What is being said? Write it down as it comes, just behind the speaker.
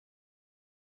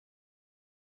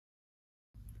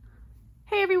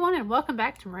Hey everyone, and welcome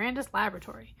back to Miranda's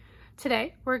Laboratory.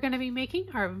 Today we're going to be making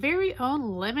our very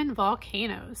own lemon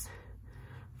volcanoes.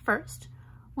 First,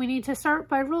 we need to start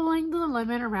by rolling the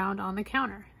lemon around on the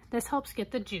counter. This helps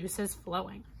get the juices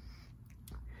flowing.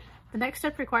 The next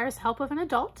step requires the help of an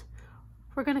adult.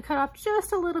 We're going to cut off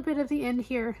just a little bit of the end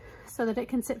here so that it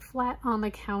can sit flat on the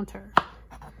counter,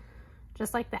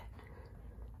 just like that.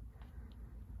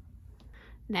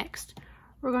 Next,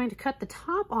 we're going to cut the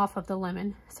top off of the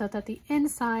lemon so that the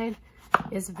inside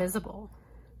is visible.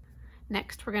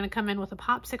 Next, we're going to come in with a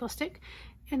popsicle stick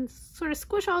and sort of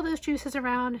squish all those juices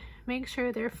around, make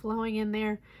sure they're flowing in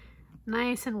there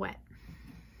nice and wet.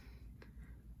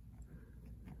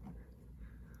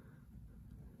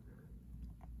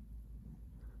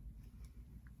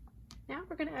 Now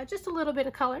we're going to add just a little bit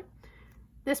of color.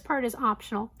 This part is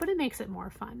optional, but it makes it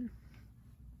more fun.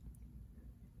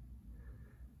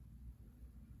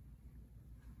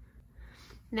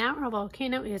 Now our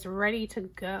volcano is ready to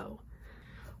go.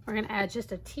 We're going to add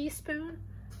just a teaspoon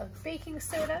of baking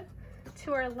soda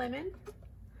to our lemon.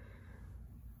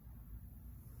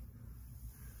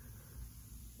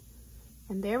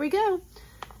 And there we go.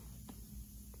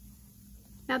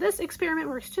 Now this experiment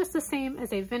works just the same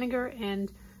as a vinegar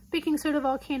and baking soda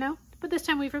volcano, but this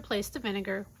time we've replaced the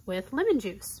vinegar with lemon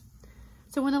juice.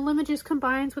 So when the lemon juice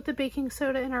combines with the baking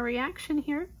soda in our reaction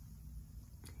here,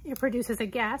 it produces a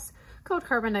gas called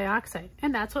carbon dioxide,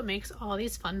 and that's what makes all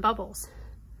these fun bubbles.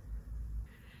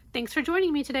 Thanks for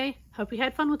joining me today. Hope you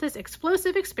had fun with this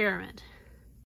explosive experiment.